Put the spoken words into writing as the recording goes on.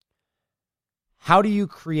How do you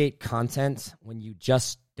create content when you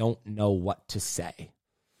just don't know what to say?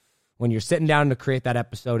 When you're sitting down to create that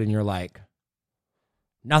episode and you're like,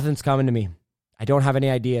 nothing's coming to me. I don't have any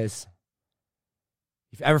ideas.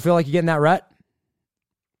 If you ever feel like you get in that rut,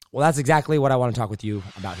 well, that's exactly what I want to talk with you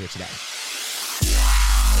about here today.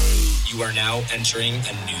 You are now entering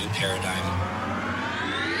a new paradigm.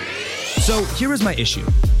 So here is my issue.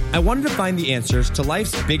 I wanted to find the answers to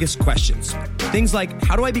life's biggest questions. Things like,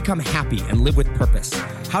 how do I become happy and live with purpose?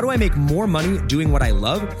 How do I make more money doing what I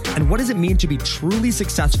love? And what does it mean to be truly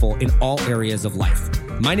successful in all areas of life?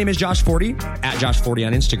 My name is Josh Forti, at Josh Forti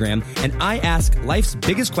on Instagram, and I ask life's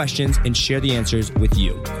biggest questions and share the answers with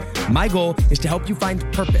you. My goal is to help you find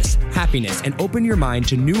purpose, happiness, and open your mind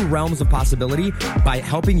to new realms of possibility by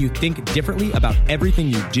helping you think differently about everything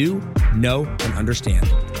you do, know, and understand.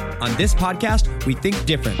 On this podcast, we think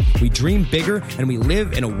different, we dream bigger, and we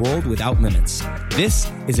live in a world without limits.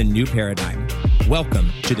 This is a new paradigm.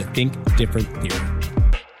 Welcome to the Think Different Theory.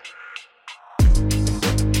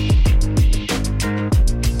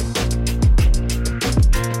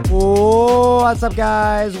 What's up,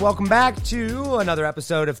 guys? Welcome back to another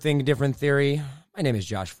episode of Think Different Theory. My name is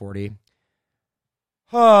Josh Forti.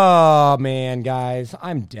 Oh, man, guys.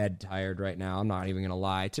 I'm dead tired right now. I'm not even going to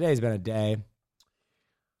lie. Today's been a day.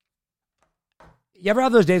 You ever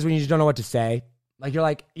have those days when you just don't know what to say? Like, you're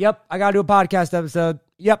like, yep, I got to do a podcast episode.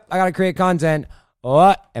 Yep, I got to create content.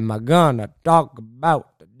 What am I going to talk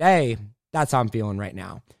about today? That's how I'm feeling right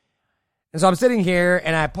now. And so I'm sitting here,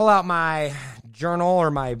 and I pull out my journal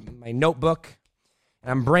or my notebook,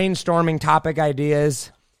 and I'm brainstorming topic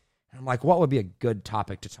ideas. And I'm like, what would be a good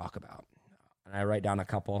topic to talk about? And I write down a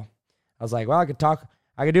couple. I was like, well, I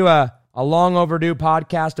could do a long overdue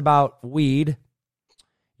podcast about weed.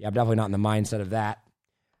 Yeah, I'm definitely not in the mindset of that.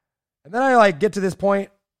 And then I get to this point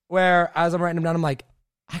where as I'm writing them down, I'm like,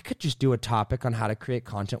 I could just do a topic on how to create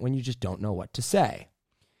content when you just don't know what to say.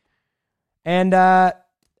 And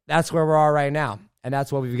that's where we are right now. And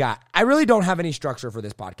that's what we've got. I really don't have any structure for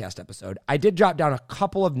this podcast episode. I did jot down a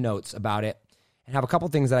couple of notes about it and have a couple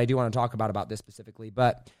things that I do want to talk about this specifically.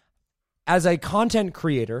 But as a content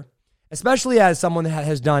creator, especially as someone that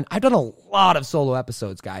I've done a lot of solo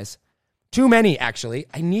episodes, guys. Too many, actually.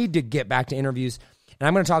 I need to get back to interviews, and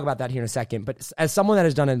I'm going to talk about that here in a second. But as someone that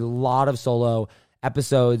has done a lot of solo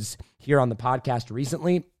episodes here on the podcast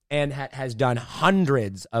recently and has done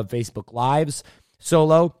hundreds of Facebook Lives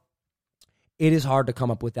solo, it is hard to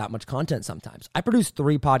come up with that much content sometimes. I produce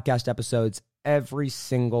 3 podcast episodes every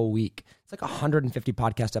single week. It's like 150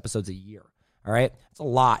 podcast episodes a year. All right? It's a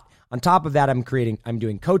lot. On top of that, I'm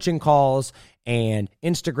doing coaching calls and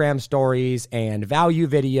Instagram stories and value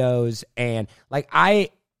videos. And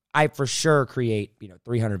I for sure create,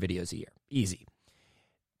 300 videos a year. Easy.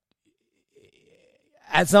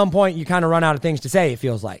 At some point, you kind of run out of things to say, it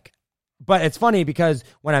feels like. But it's funny because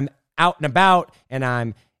when I'm out and about and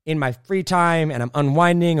I'm in my free time and I'm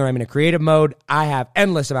unwinding or I'm in a creative mode, I have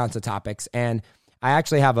endless amounts of topics. And I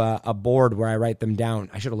actually have a board where I write them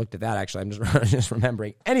down. I should have looked at that, actually. I'm just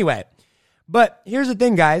remembering. Anyway, but here's the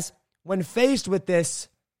thing, guys. When faced with this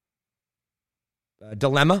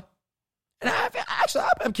dilemma, and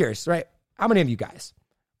I'm curious, right? How many of you guys,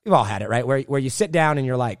 we've all had it, right? Where you sit down and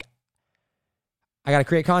you're like, I got to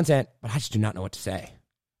create content, but I just do not know what to say.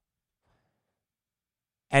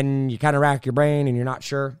 And you kind of rack your brain and you're not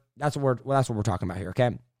sure. That's what we're talking about here,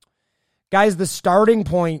 okay? Guys, the starting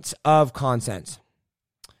point of content.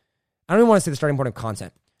 I don't even want to say the starting point of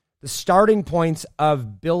content. The starting point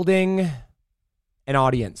of building an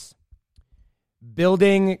audience.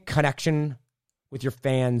 Building connection with your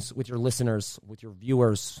fans, with your listeners, with your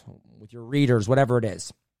viewers, with your readers, whatever it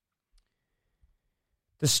is.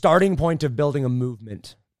 The starting point of building a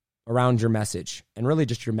movement around your message, and really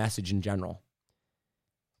just your message in general,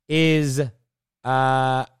 is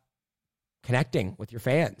connecting with your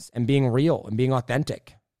fans and being real and being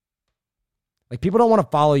authentic. Like, people don't want to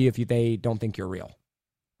follow you if they don't think you're real,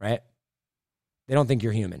 right? They don't think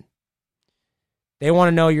you're human. They want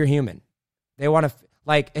to know you're human. They want to,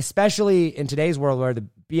 especially in today's world where the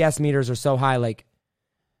BS meters are so high,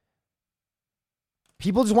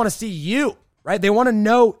 people just want to see you, right? They want to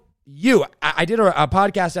know you. I did a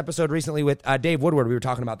podcast episode recently with Dave Woodward. We were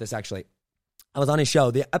talking about this, actually. I was on his show.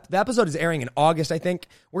 The episode is airing in August, I think.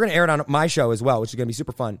 We're going to air it on my show as well, which is going to be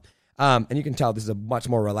super fun. And you can tell this is a much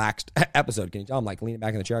more relaxed episode. Can you tell? I'm leaning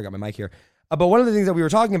back in the chair. I got my mic here. But one of the things that we were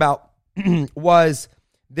talking about was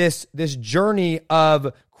this journey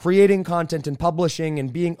of creating content and publishing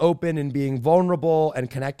and being open and being vulnerable and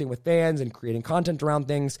connecting with fans and creating content around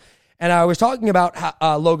things. And I was talking about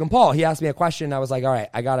Logan Paul. He asked me a question. I was like, all right,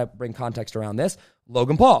 I got to bring context around this.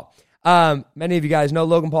 Logan Paul. Many of you guys know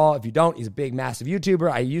Logan Paul. If you don't, he's a big, massive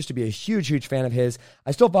YouTuber. I used to be a huge fan of his.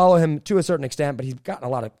 I still follow him to a certain extent, but he's gotten a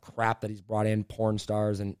lot of crap that he's brought in, porn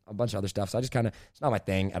stars and a bunch of other stuff. So I just kind of, it's not my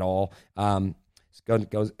thing at all. It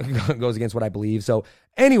goes against what I believe. So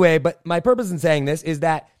anyway, but my purpose in saying this is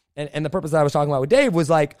that, and the purpose that I was talking about with Dave was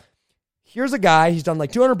like, here's a guy, he's done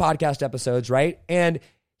like 200 podcast episodes, right? And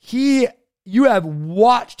you have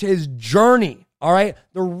watched his journey, all right?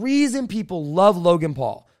 The reason people love Logan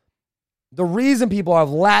Paul, the reason people have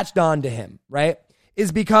latched on to him, right,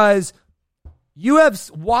 is because you have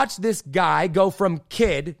watched this guy go from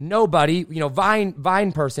kid, nobody,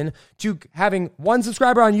 Vine person, to having 1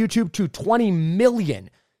 subscriber on YouTube to 20 million,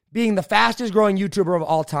 being the fastest growing YouTuber of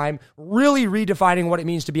all time, really redefining what it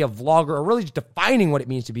means to be a vlogger, or really just defining what it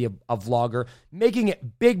means to be a vlogger, making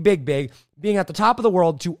it big, being at the top of the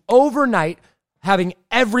world, to overnight having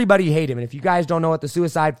everybody hate him. And if you guys don't know what the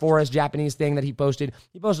Suicide Forest Japanese thing that he posted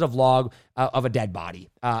a vlog of a dead body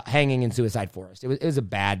hanging in Suicide Forest. It was a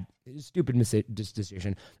bad, stupid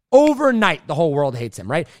decision. Overnight, the whole world hates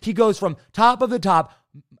him, right? He goes from top of the top,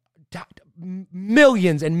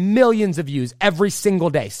 millions and millions of views every single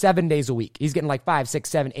day, 7 days a week. He's getting like 5, 6,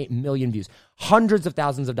 7, 8 million views. Hundreds of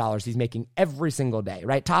thousands of dollars he's making every single day,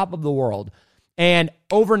 right? Top of the world. And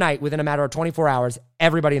overnight, within a matter of 24 hours,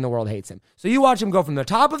 everybody in the world hates him. So you watch him go from the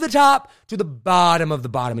top of the top to the bottom of the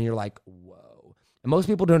bottom, and you're like, whoa. And most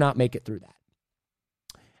people do not make it through that.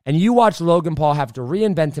 And you watch Logan Paul have to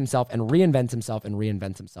reinvent himself and reinvent himself and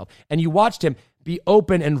reinvent himself. And you watched him be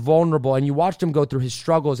open and vulnerable, and you watched him go through his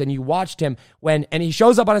struggles, and you watched him and he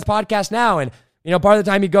shows up on his podcast now, and part of the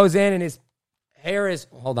time he goes in and his hair is,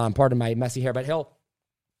 hold on, pardon my messy hair, but he'll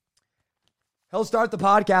start the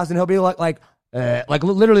podcast and he'll be like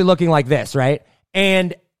literally looking like this, right?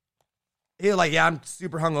 And he'll like, yeah, I'm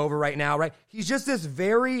super hungover right now, right? He's just this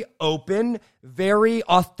very open, very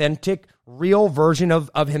authentic, real version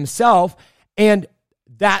of himself. And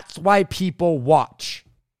that's why people watch.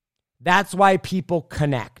 That's why people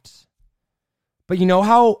connect. But you know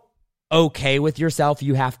how okay with yourself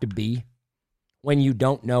you have to be when you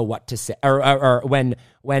don't know what to say, or when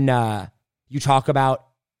you talk about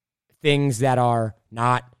things that are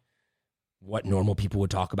not what normal people would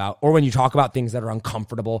talk about, or when you talk about things that are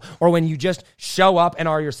uncomfortable, or when you just show up and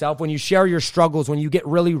are yourself, when you share your struggles, when you get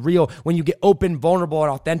really real, when you get open, vulnerable,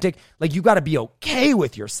 and authentic, like you got to be okay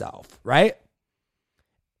with yourself, right?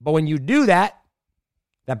 But when you do that,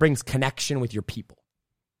 that brings connection with your people.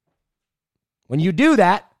 When you do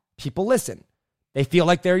that, people listen. They feel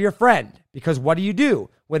like they're your friend, because what do you do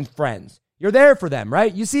when friends? You're there for them,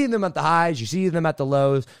 right? You see them at the highs, you see them at the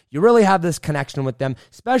lows. You really have this connection with them,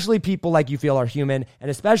 especially people like you feel are human, and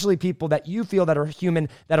especially people that you feel that are human,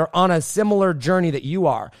 that are on a similar journey that you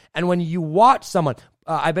are. And when you watch someone,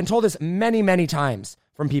 I've been told this many, many times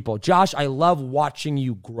from people, Josh, I love watching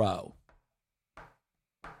you grow.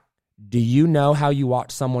 Do you know how you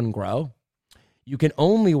watch someone grow? You can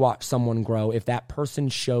only watch someone grow if that person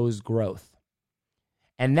shows growth.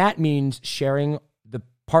 And that means sharing the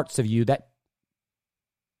parts of you that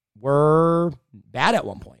were bad at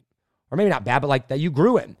one point, or maybe not bad, but like that you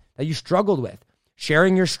grew in, that you struggled with,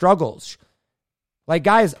 sharing your struggles. Like,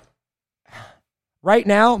 guys, right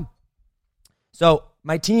now, so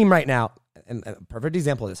my team right now, and a perfect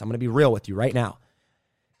example of this, I'm going to be real with you right now.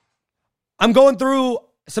 I'm going through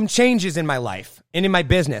some changes in my life and in my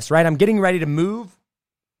business, right? I'm getting ready to move.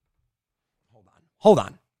 Hold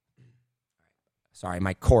on. Sorry,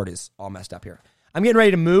 my cord is all messed up here. I'm getting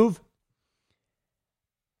ready to move.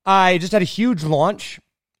 I just had a huge launch,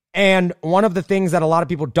 and one of the things that a lot of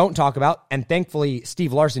people don't talk about, and thankfully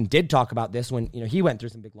Steve Larson did talk about this when he went through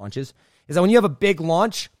some big launches, is that when you have a big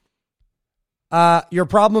launch, your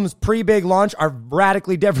problems pre-big launch are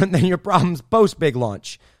radically different than your problems post-big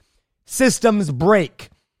launch. Systems break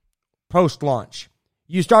post-launch.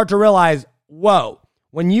 You start to realize, whoa,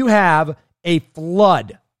 when you have a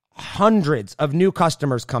flood, hundreds of new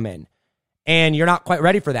customers come in, and you're not quite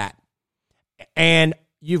ready for that, and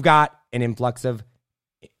you've got an influx of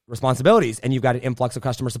responsibilities, and you've got an influx of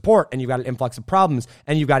customer support, and you've got an influx of problems,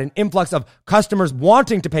 and you've got an influx of customers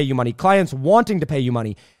wanting to pay you money, clients wanting to pay you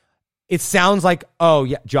money. It sounds like, oh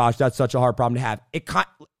yeah, Josh, that's such a hard problem to have.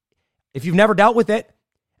 If you've never dealt with it,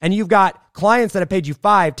 and you've got clients that have paid you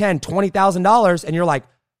 $5,000, $10,000, $20,000, and you're like,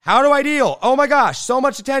 how do I deal? Oh my gosh, so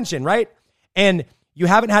much attention, right? And you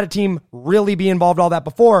haven't had a team really be involved all that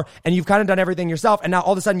before, and you've kind of done everything yourself, and now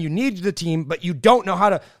all of a sudden you need the team, but you don't know how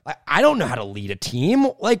to, I don't know how to lead a team.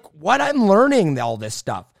 Like, what? I'm learning all this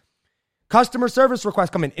stuff. Customer service requests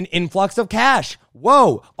come in, an influx of cash.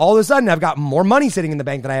 Whoa, all of a sudden I've got more money sitting in the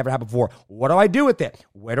bank than I ever had before. What do I do with it?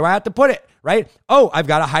 Where do I have to put it, right? Oh, I've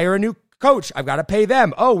got to hire a new coach. I've got to pay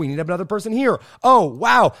them. Oh, we need another person here. Oh,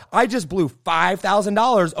 wow, I just blew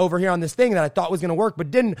 $5,000 over here on this thing that I thought was going to work, but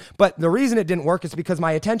didn't. But the reason it didn't work is because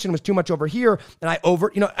my attention was too much over here,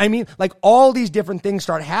 and like all these different things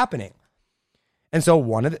start happening. And so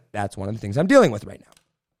that's one of the things I'm dealing with right now.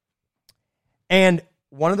 And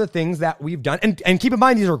one of the things that we've done, and keep in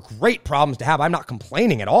mind, these are great problems to have. I'm not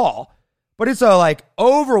complaining at all, but it's a like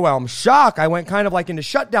overwhelm, shock. I went kind of like into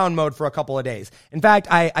shutdown mode for a couple of days. In fact,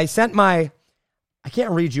 I sent I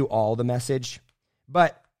can't read you all the message,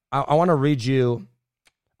 but I want to read you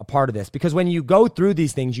a part of this, because when you go through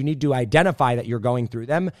these things, you need to identify that you're going through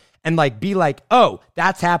them and like be like, oh,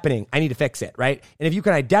 that's happening, I need to fix it, right? And if you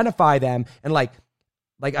can identify them and like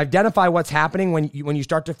identify what's happening when you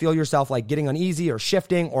start to feel yourself like getting uneasy or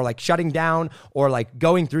shifting or like shutting down or like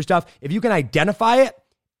going through stuff, if you can identify it,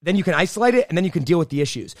 then you can isolate it and then you can deal with the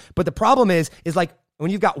issues. But the problem is like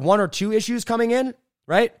when you've got 1 or 2 issues coming in,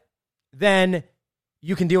 right? Then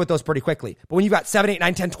you can deal with those pretty quickly. But when you've got 7, 8,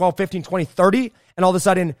 9, 10, 12, 15, 20, 30, and all of a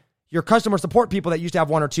sudden your customer support people that used to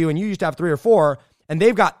have 1 or 2 and you used to have 3 or 4, and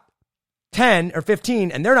they've got 10 or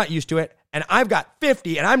 15 and they're not used to it, and I've got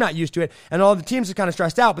 50 and I'm not used to it, and all the teams are kind of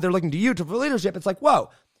stressed out, but they're looking to you for leadership. It's like, whoa.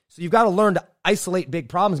 So you've got to learn to isolate big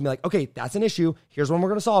problems and be like, okay, that's an issue. Here's when we're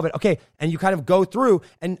going to solve it. Okay. And you kind of go through,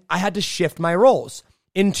 and I had to shift my roles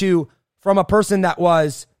from a person that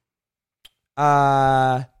was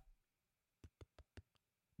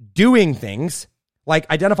doing things like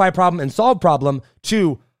identify a problem and solve problem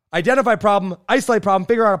to identify problem, isolate problem,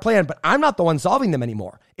 figure out a plan, but I'm not the one solving them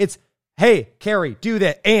anymore. It's, hey, Carrie, do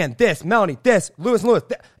that, and this, Melanie, this, Lewis,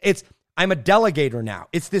 I'm a delegator now.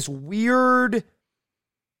 It's this weird,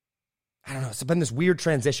 I don't know, it's been this weird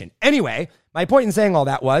transition. Anyway, my point in saying all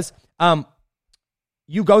that was,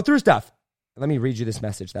 you go through stuff. Let me read you this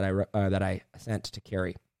message that I sent to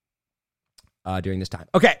Carrie during this time.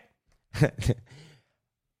 Okay.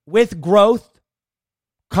 With growth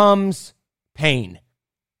comes pain.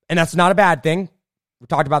 And that's not a bad thing. We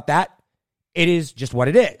talked about that. It is just what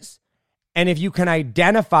it is. And if you can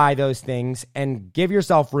identify those things and give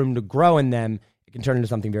yourself room to grow in them, it can turn into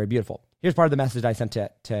something very beautiful. Here's part of the message I sent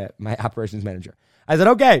to my operations manager. I said,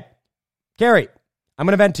 okay, Carrie, I'm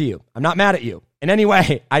going to vent to you. I'm not mad at you in any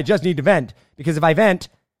way. I just need to vent, because if I vent,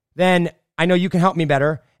 then I know you can help me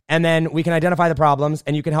better, and then we can identify the problems,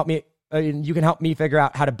 and you can help me figure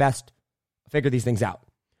out how to best figure these things out.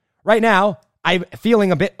 Right now, I'm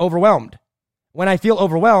feeling a bit overwhelmed. When I feel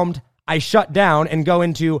overwhelmed, I shut down and go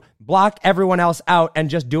into block everyone else out and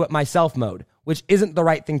just do it myself mode, which isn't the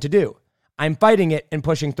right thing to do. I'm fighting it and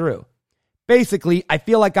pushing through. Basically, I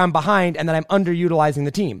feel like I'm behind and that I'm underutilizing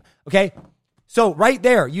the team. Okay? So right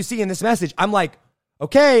there, you see in this message, I'm like,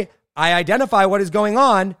 okay, I identify what is going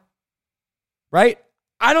on, right?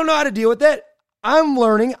 I don't know how to deal with it. I'm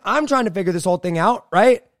learning. I'm trying to figure this whole thing out,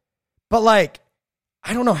 right? But like,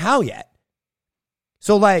 I don't know how yet.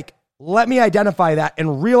 So like, let me identify that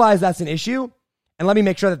and realize that's an issue, and let me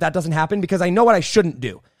make sure that that doesn't happen, because I know what I shouldn't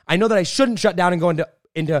do. I know that I shouldn't shut down and go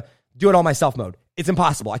into do it all myself mode. It's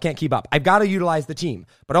impossible. I can't keep up. I've got to utilize the team.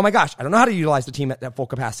 But oh my gosh, I don't know how to utilize the team at full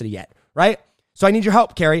capacity yet, right? So I need your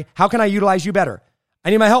help, Carrie. How can I utilize you better? I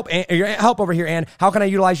need my help, your help over here, Ann. How can I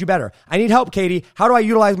utilize you better? I need help, Katie. How do I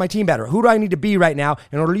utilize my team better? Who do I need to be right now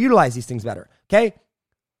in order to utilize these things better? Okay?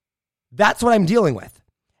 That's what I'm dealing with.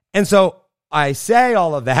 And so I say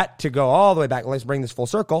all of that to go all the way back. Let's bring this full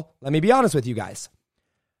circle. Let me be honest with you guys.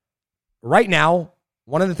 Right now,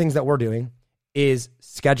 one of the things that we're doing is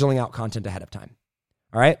scheduling out content ahead of time.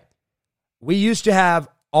 All right? We used to have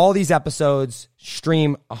all these episodes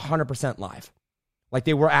stream 100% live. Like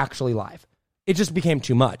they were actually live. It just became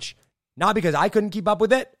too much. Not because I couldn't keep up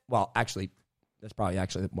with it. Well, actually, that's probably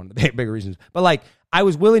actually one of the bigger reasons. But like, I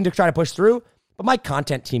was willing to try to push through, but my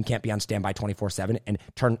content team can't be on standby 24/7 and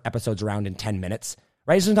turn episodes around in 10 minutes,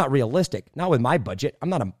 right? This is not realistic. Not with my budget. I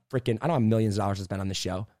don't have millions of dollars to spend on this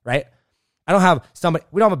show, right? We don't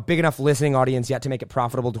have a big enough listening audience yet to make it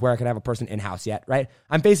profitable to where I can have a person in-house yet, right?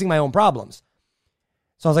 I'm facing my own problems.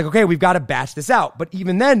 So I was like, okay, we've got to batch this out. But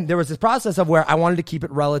even then, there was this process of where I wanted to keep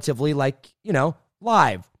it relatively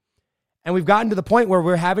live. And we've gotten to the point where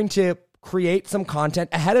we're having to create some content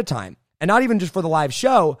ahead of time. And not even just for the live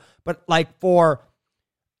show, but like for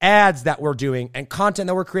ads that we're doing and content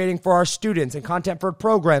that we're creating for our students and content for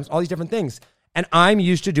programs, all these different things. And I'm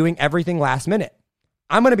used to doing everything last minute.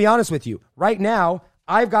 I'm going to be honest with you. Right now,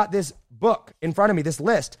 I've got this book in front of me, this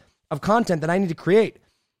list of content that I need to create.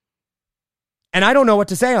 And I don't know what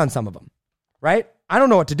to say on some of them, right? I don't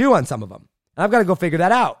know what to do on some of them. And I've got to go figure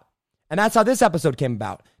that out. And that's how this episode came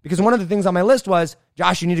about. Because one of the things on my list was,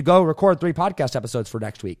 Josh, you need to go record 3 podcast episodes for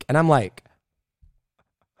next week. And I'm like,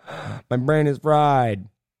 my brain is fried.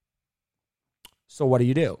 So what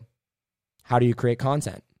do? How do you create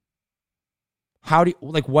content?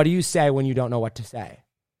 What do you say when you don't know what to say?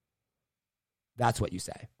 That's what you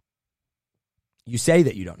say. You say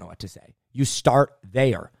that you don't know what to say. You start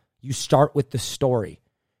there. You start with the story.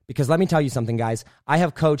 Because let me tell you something, guys. I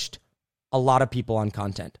have coached a lot of people on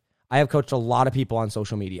content. I have coached a lot of people on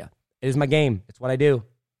social media. It is my game. It's what I do.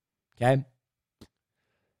 Okay?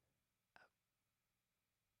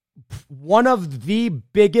 One of the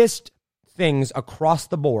biggest things across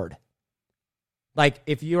the board, like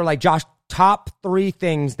if you're like, Josh, top 3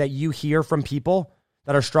 things that you hear from people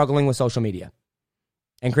that are struggling with social media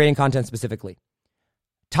and creating content specifically.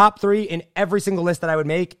 Top 3 in every single list that I would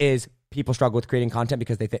make is people struggle with creating content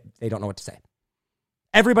because they don't know what to say.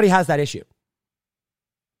 Everybody has that issue.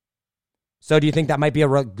 So do you think that might be a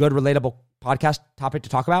good, relatable podcast topic to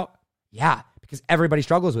talk about? Yeah, because everybody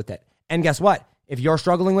struggles with it. And guess what? If you're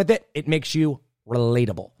struggling with it, it makes you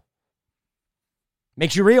relatable.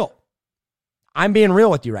 Makes you real. I'm being real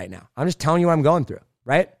with you right now. I'm just telling you what I'm going through,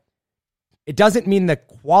 right? It doesn't mean the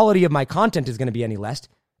quality of my content is going to be any less.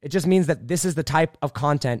 It just means that this is the type of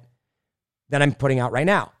content that I'm putting out right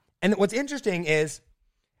now. And what's interesting is,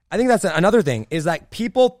 I think that's another thing, is like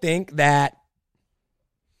people think that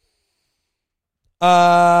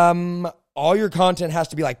all your content has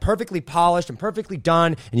to be like perfectly polished and perfectly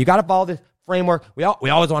done, and you got to follow this framework. We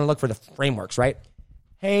always want to look for the frameworks, right?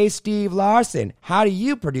 Hey, Steve Larson, how do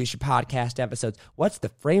you produce your podcast episodes? What's the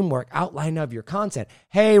framework outline of your content?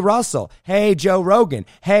 Hey, Russell. Hey, Joe Rogan.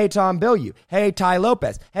 Hey, Tom Bilyeu. Hey, Ty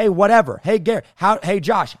Lopez. Hey, whatever. Hey, Gary. Hey,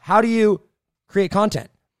 Josh, how do you create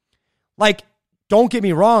content? Like, don't get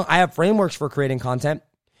me wrong. I have frameworks for creating content.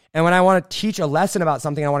 And when I want to teach a lesson about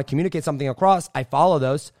something, I want to communicate something across, I follow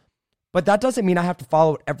those. But that doesn't mean I have to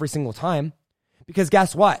follow it every single time. Because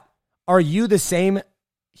guess what? Are you the same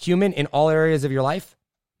human in all areas of your life?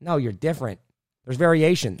 No, you're different. There's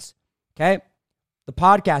variations, okay? The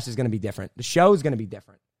podcast is going to be different. The show is going to be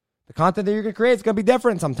different. The content that you're going to create is going to be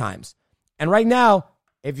different sometimes. And right now,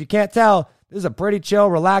 if you can't tell, this is a pretty chill,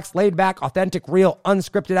 relaxed, laid-back, authentic, real,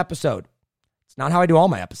 unscripted episode. It's not how I do all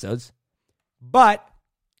my episodes. But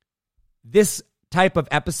this type of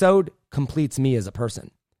episode completes me as a person,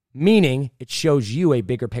 meaning it shows you a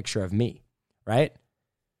bigger picture of me, right?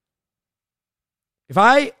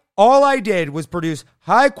 All I did was produce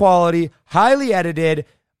high quality, highly edited,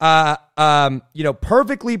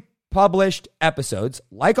 perfectly published episodes,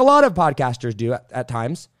 like a lot of podcasters do at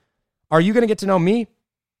times. Are you going to get to know me?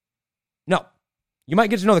 No. You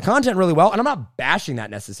might get to know the content really well, and I'm not bashing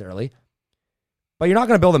that necessarily, but you're not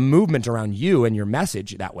going to build a movement around you and your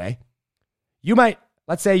message that way. You might,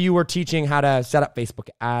 let's say you were teaching how to set up Facebook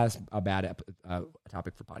as a bad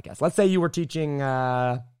topic for podcasts. Let's say you were teaching,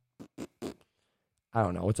 I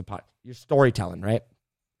don't know, you're storytelling, right?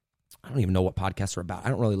 I don't even know what podcasts are about. I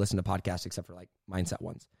don't really listen to podcasts except for like mindset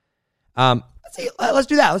ones. Let's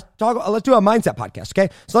do that. Let's do a mindset podcast,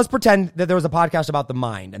 okay? So let's pretend that there was a podcast about the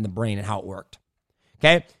mind and the brain and how it worked,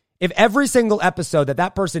 okay? If every single episode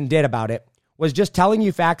that person did about it was just telling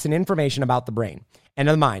you facts and information about the brain and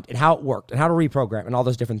the mind and how it worked and how to reprogram and all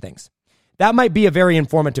those different things, that might be a very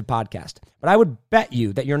informative podcast. But I would bet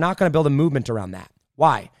you that you're not going to build a movement around that.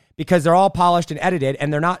 Why? Because they're all polished and edited,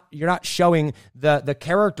 and you're not showing the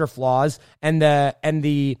character flaws and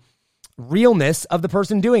the realness of the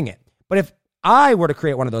person doing it. But if I were to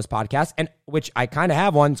create one of those podcasts, and which I kind of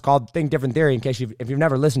have one, it's called Think Different Theory. In case if you've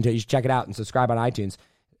never listened to it, you should check it out and subscribe on iTunes.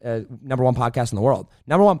 Number 1 podcast in the world.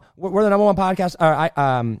 We're the number 1 podcast,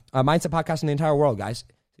 mindset podcast in the entire world, guys.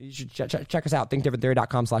 You should check us out.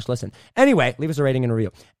 ThinkDifferentTheory.com/listen. Anyway, leave us a rating and a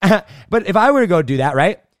review. But if I were to go do that,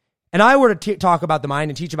 right? And I were to talk about the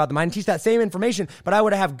mind and teach about the mind and teach that same information, but I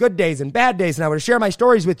were to have good days and bad days, and I were to share my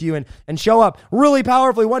stories with you and show up really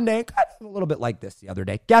powerfully one day and kind of a little bit like this the other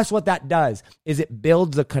day. Guess what that does is it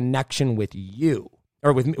builds a connection with you.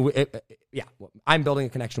 Or with me. I'm building a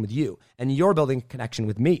connection with you, and you're building a connection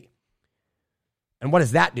with me. And what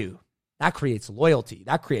does that do? That creates loyalty.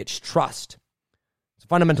 That creates trust. It's a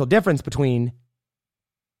fundamental difference between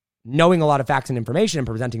knowing a lot of facts and information and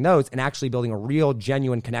presenting those and actually building a real,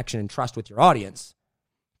 genuine connection and trust with your audience.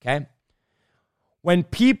 Okay? When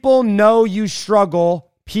people know you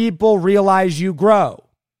struggle, people realize you grow.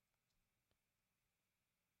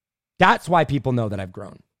 That's why people know that I've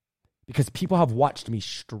grown. Because people have watched me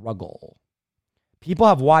struggle. People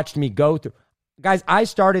have watched me go through. Guys, I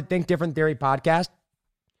started Think Different Theory podcast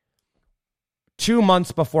 2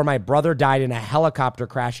 months before my brother died in a helicopter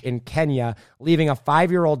crash in Kenya, leaving a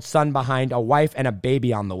 5-year-old son behind, a wife, and a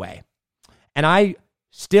baby on the way. And I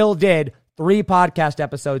still did 3 podcast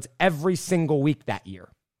episodes every single week that year.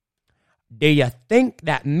 Do you think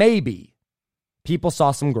that maybe people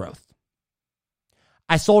saw some growth?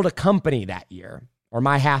 I sold a company that year, or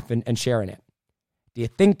my half and share in it. Do you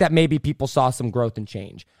think that maybe people saw some growth and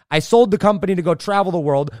change? I sold the company to go travel the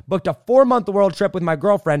world, booked a 4-month world trip with my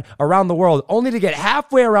girlfriend around the world, only to get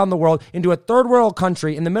halfway around the world into a third world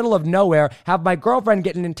country in the middle of nowhere, have my girlfriend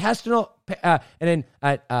get an intestinal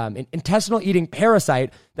eating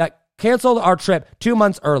parasite that canceled our trip 2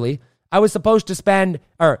 months early. I was supposed to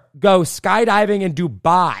go skydiving in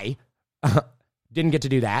Dubai. Didn't get to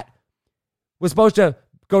do that. Was supposed to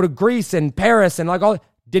go to Greece and Paris and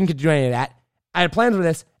didn't get to do any of that. I had plans for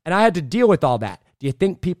this, and I had to deal with all that. Do you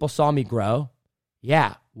think people saw me grow?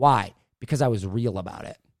 Yeah. Why? Because I was real about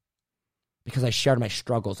it. Because I shared my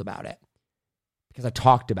struggles about it. Because I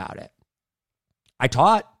talked about it. I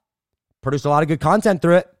taught, produced a lot of good content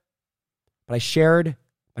through it, but I shared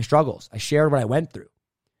my struggles. I shared what I went through.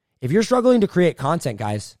 If you're struggling to create content,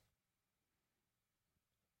 guys,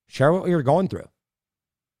 share what you're going through.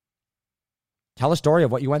 Tell a story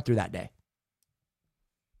of what you went through that day.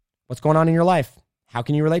 What's going on in your life? How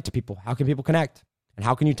can you relate to people? How can people connect? And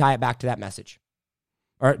how can you tie it back to that message?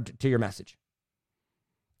 Or to your message?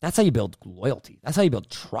 That's how you build loyalty. That's how you build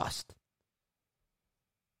trust.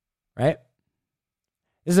 Right?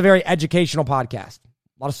 This is a very educational podcast.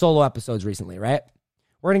 A lot of solo episodes recently, right?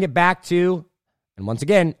 We're going to get back to, and once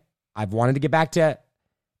again, I've wanted to get back to,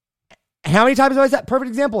 how many times have I said, perfect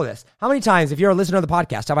example of this. How many times, if you're a listener of the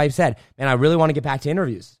podcast, have I said, man, I really want to get back to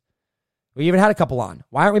interviews? We even had a couple on.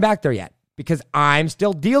 Why aren't we back there yet? Because I'm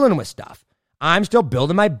still dealing with stuff. I'm still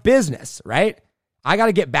building my business, right? I got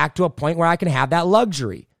to get back to a point where I can have that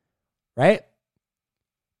luxury, right?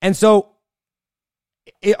 And so,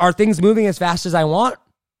 are things moving as fast as I want?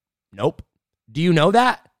 Nope. Do you know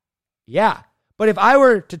that? Yeah. But if I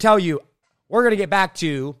were to tell you, we're going to get back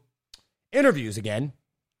to interviews again,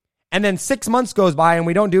 and then 6 months goes by and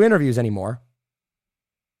we don't do interviews anymore,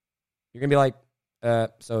 you're going to be like,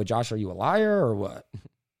 so Josh, are you a liar or what?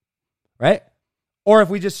 Right? Or if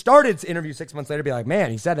we just started to interview 6 months later, be like,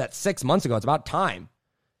 man, he said that 6 months ago. It's about time.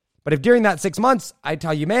 But if during that 6 months, I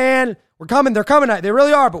tell you, man, we're coming, they're coming, they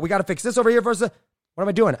really are, but we got to fix this over here first. What am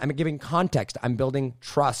I doing? I'm giving context. I'm building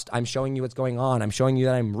trust. I'm showing you what's going on. I'm showing you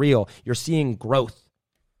that I'm real. You're seeing growth.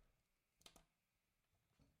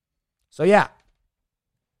 So yeah,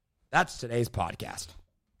 that's today's podcast.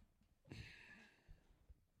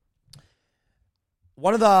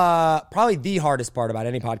 One of probably the hardest part about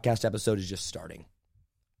any podcast episode is just starting.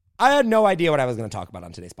 I had no idea what I was going to talk about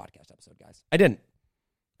on today's podcast episode, guys. I didn't.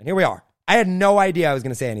 And here we are. I had no idea I was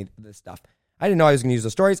going to say any of this stuff. I didn't know I was going to use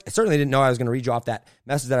those stories. I certainly didn't know I was going to read you off that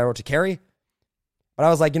message that I wrote to Carrie. But I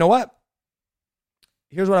was like, you know what?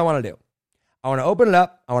 Here's what I want to do. I want to open it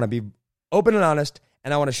up. I want to be open and honest.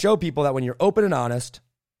 And I want to show people that when you're open and honest,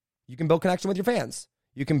 you can build connection with your fans.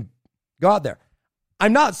 You can go out there.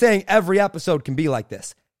 I'm not saying every episode can be like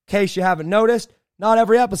this. In case you haven't noticed, not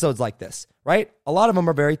every episode's like this, right? A lot of them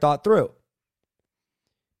are very thought through.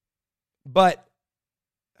 But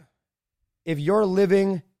if you're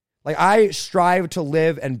living, like I strive to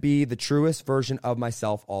live and be the truest version of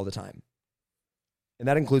myself all the time. And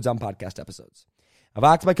that includes on podcast episodes. I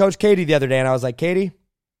talked to my coach, Katie, the other day, and I was like, Katie,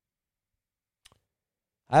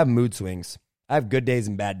 I have mood swings. I have good days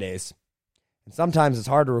and bad days. And sometimes it's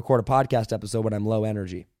hard to record a podcast episode when I'm low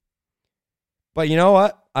energy. But you know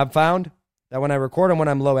what? I've found that when I record them when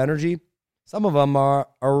I'm low energy, some of them are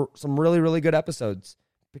some really, really good episodes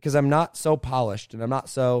because I'm not so polished and I'm not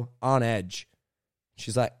so on edge.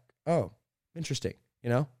 She's like, oh, interesting,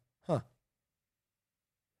 Huh.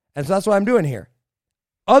 And so that's what I'm doing here.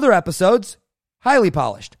 Other episodes, highly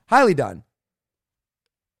polished, highly done.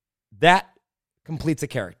 That completes a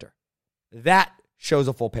character. That shows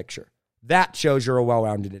a full picture. That shows you're a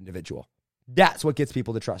well-rounded individual. That's what gets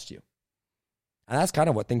people to trust you. And that's kind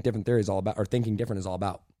of what Think Different Theory is all about, or Thinking Different is all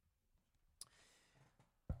about.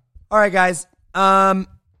 All right, guys. I'm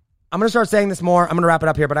going to start saying this more. I'm going to wrap it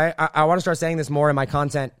up here, but I want to start saying this more in my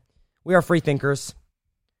content. We are free thinkers.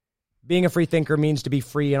 Being a free thinker means to be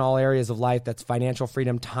free in all areas of life. That's financial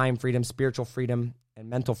freedom, time freedom, spiritual freedom, and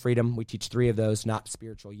mental freedom. We teach 3 of those, not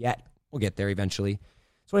spiritual yet. We'll get there eventually.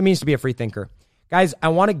 That's what it means to be a free thinker. Guys, I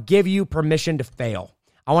want to give you permission to fail.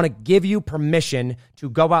 I want to give you permission to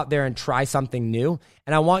go out there and try something new.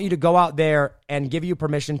 And I want you to go out there and give you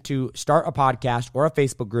permission to start a podcast or a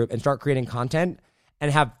Facebook group and start creating content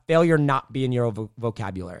and have failure not be in your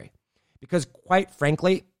vocabulary. Because quite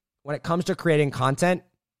frankly, when it comes to creating content,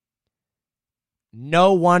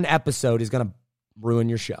 no one episode is going to ruin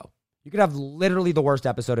your show. You could have literally the worst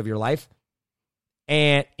episode of your life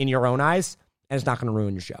and in your own eyes, and it's not going to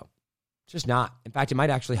ruin your show. It's just not. In fact, it might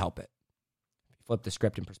actually help it. Flip the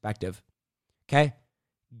script in perspective. Okay?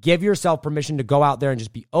 Give yourself permission to go out there and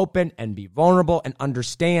just be open and be vulnerable and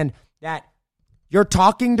understand that you're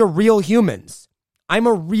talking to real humans. I'm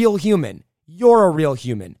a real human. You're a real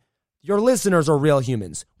human. Your listeners are real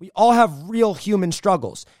humans. We all have real human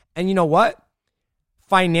struggles. And you know what?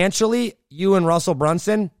 Financially, you and Russell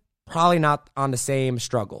Brunson, probably not on the same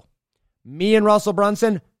struggle. Me and Russell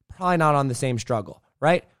Brunson, probably not on the same struggle,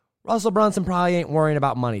 right? Russell Brunson probably ain't worrying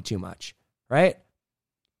about money too much, right?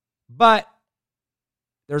 But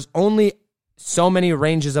there's only so many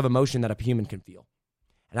ranges of emotion that a human can feel.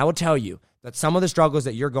 And I will tell you that some of the struggles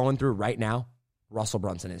that you're going through right now, Russell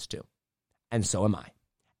Brunson is too. And so am I.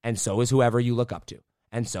 And so is whoever you look up to.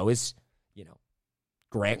 And so is,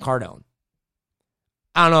 Grant Cardone.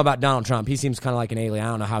 I don't know about Donald Trump. He seems kind of like an alien. I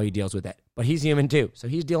don't know how he deals with it. But he's human too. So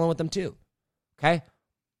he's dealing with them too. Okay?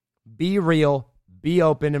 Be real. Be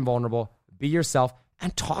open and vulnerable. Be yourself.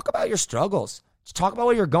 And talk about your struggles. Just talk about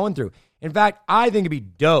what you're going through. In fact, I think it'd be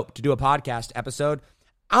dope to do a podcast episode.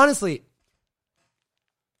 Honestly,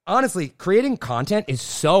 creating content is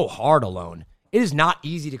so hard alone. It is not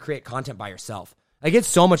easy to create content by yourself. Like, it's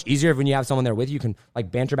so much easier when you have someone there with you can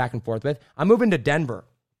banter back and forth with. I'm moving to Denver.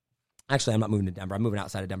 Actually, I'm not moving to Denver. I'm moving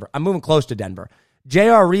outside of Denver. I'm moving close to Denver.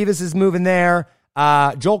 J.R. Rivas is moving there.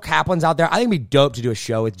 Joel Kaplan's out there. I think it'd be dope to do a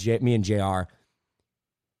show with me and J.R.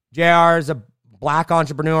 J.R. is a black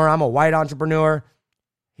entrepreneur. I'm a white entrepreneur.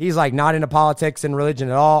 He's not into politics and religion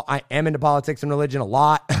at all. I am into politics and religion a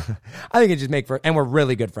lot. I think it just and we're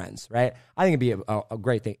really good friends, right? I think it'd be a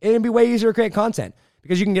great thing. It'd be way easier to create content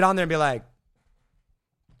because you can get on there and be like,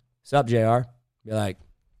 "Sup, JR?" Be like,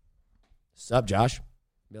 "Sup, Josh?"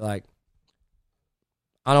 Be like,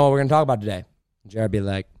 "I don't know what we're going to talk about today." JR be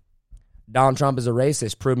like, "Donald Trump is a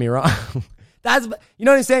racist. Prove me wrong." That's, you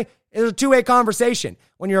know what I'm saying? It's a two-way conversation.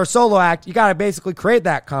 When you're a solo act, you got to basically create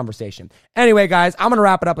that conversation. Anyway, guys, I'm going to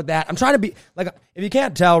wrap it up with that. I'm trying to be, if you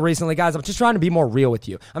can't tell recently, guys, I'm just trying to be more real with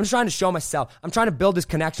you. I'm just trying to show myself. I'm trying to build this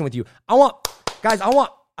connection with you. I want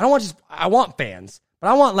fans, but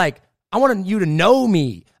I want you to know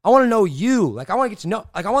me. I want to know you. I want to get to know,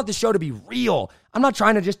 I want this show to be real. I'm not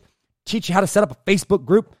trying to just teach you how to set up a Facebook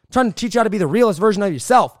group. I'm trying to teach you how to be the realest version of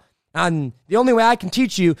yourself. And the only way I can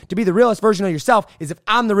teach you to be the realest version of yourself is if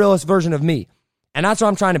I'm the realest version of me. And that's what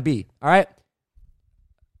I'm trying to be, all right?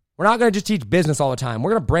 We're not going to just teach business all the time.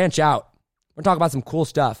 We're going to branch out. We're going to talk about some cool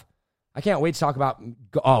stuff. I can't wait to talk about,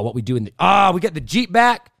 what we do we get the Jeep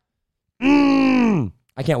back. I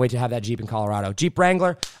can't wait to have that Jeep in Colorado. Jeep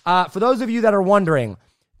Wrangler. For those of you that are wondering,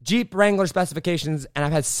 Jeep Wrangler specifications, and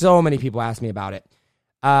I've had so many people ask me about it.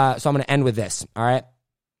 So I'm going to end with this, all right?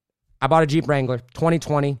 I bought a Jeep Wrangler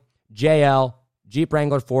 2020 JL Jeep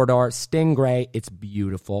Wrangler 4-door Stingray. It's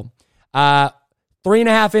beautiful.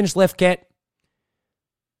 3.5-inch lift kit.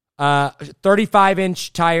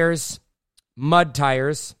 35-inch tires. Mud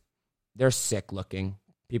tires. They're sick looking.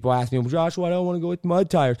 People ask me, "Josh, why do I want to go with mud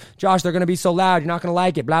tires? Josh, they're going to be so loud. You're not going to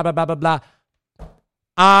like it. Blah, blah, blah, blah, blah."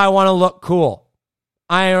 I want to look cool.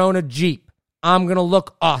 I own a Jeep. I'm going to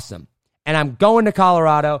look awesome. And I'm going to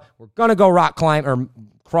Colorado. We're going to go rock climb or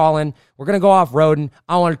crawling. We're going to go off-roading.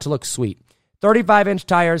 I want it to look sweet. 35-inch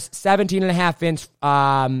tires,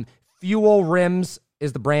 17.5-inch Fuel rims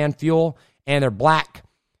is the brand, Fuel, and they're black.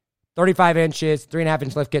 35 inches,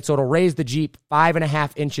 3.5-inch lift kit, so it'll raise the Jeep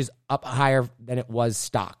 5.5 inches up higher than it was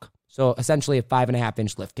stock. So essentially a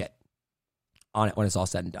 5.5-inch lift kit on it when it's all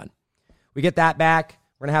said and done. We get that back.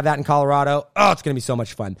 We're going to have that in Colorado. Oh, it's going to be so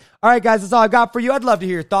much fun. All right, guys, that's all I've got for you. I'd love to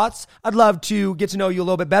hear your thoughts. I'd love to get to know you a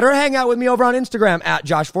little bit better. Hang out with me over on Instagram at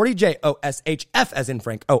Josh40, JOSHF as in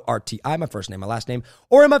Frank, ORTI, my first name, my last name,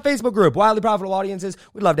 or in my Facebook group, Wildly Profitable Audiences.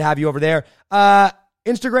 We'd love to have you over there.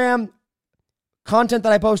 Instagram, content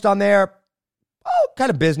that I post on there,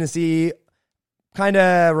 kind of businessy, kind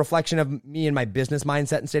of reflection of me and my business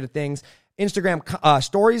mindset and state of things. Instagram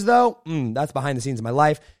stories, though, that's behind the scenes of my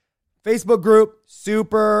life. Facebook group,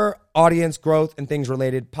 super audience growth and things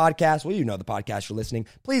related. Podcast, well, you know the podcast you're listening.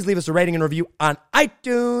 Please leave us a rating and review on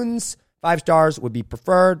iTunes. 5 stars would be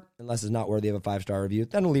preferred, unless it's not worthy of a 5-star review.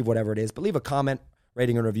 Then we'll leave whatever it is, but leave a comment,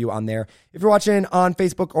 rating, and review on there. If you're watching on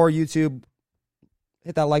Facebook or YouTube,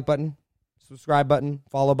 hit that like button, subscribe button,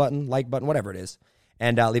 follow button, like button, whatever it is,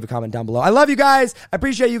 and leave a comment down below. I love you guys. I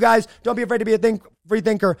appreciate you guys. Don't be afraid to be a free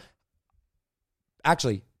thinker.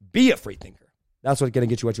 Actually, be a free thinker. That's what's going to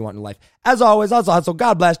get you what you want in life. As always, also hustle.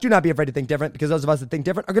 God bless. Do not be afraid to think different, because those of us that think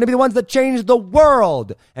different are going to be the ones that change the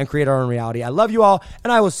world and create our own reality. I love you all,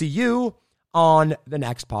 and I will see you on the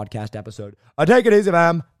next podcast episode. Take it easy,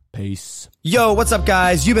 fam. Peace. Yo, what's up,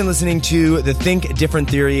 guys? You've been listening to the Think Different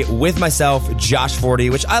Theory with myself, Josh Forti,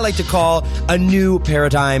 which I like to call a new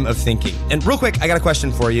paradigm of thinking. And real quick, I got a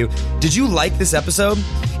question for you. Did you like this episode?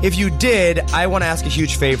 If you did, I want to ask a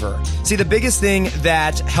huge favor. See, the biggest thing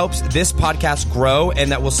that helps this podcast grow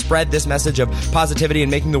and that will spread this message of positivity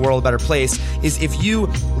and making the world a better place is if you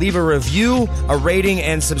leave a review, a rating,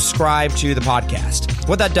 and subscribe to the podcast.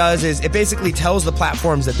 What that does is it basically tells the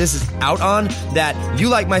platforms that this is out on that you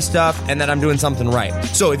like my stuff and that I'm doing something right.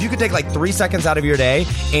 So if you could take like 3 seconds out of your day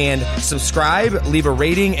and subscribe, leave a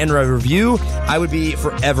rating and a review, I would be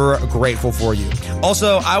forever grateful for you.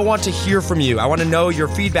 Also, I want to hear from you. I want to know your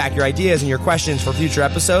feedback, your ideas, and your questions for future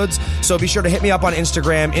episodes. So be sure to hit me up on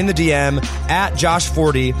Instagram in the DM at Josh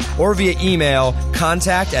Forti or via email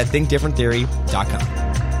contact@thinkdifferenttheory.com.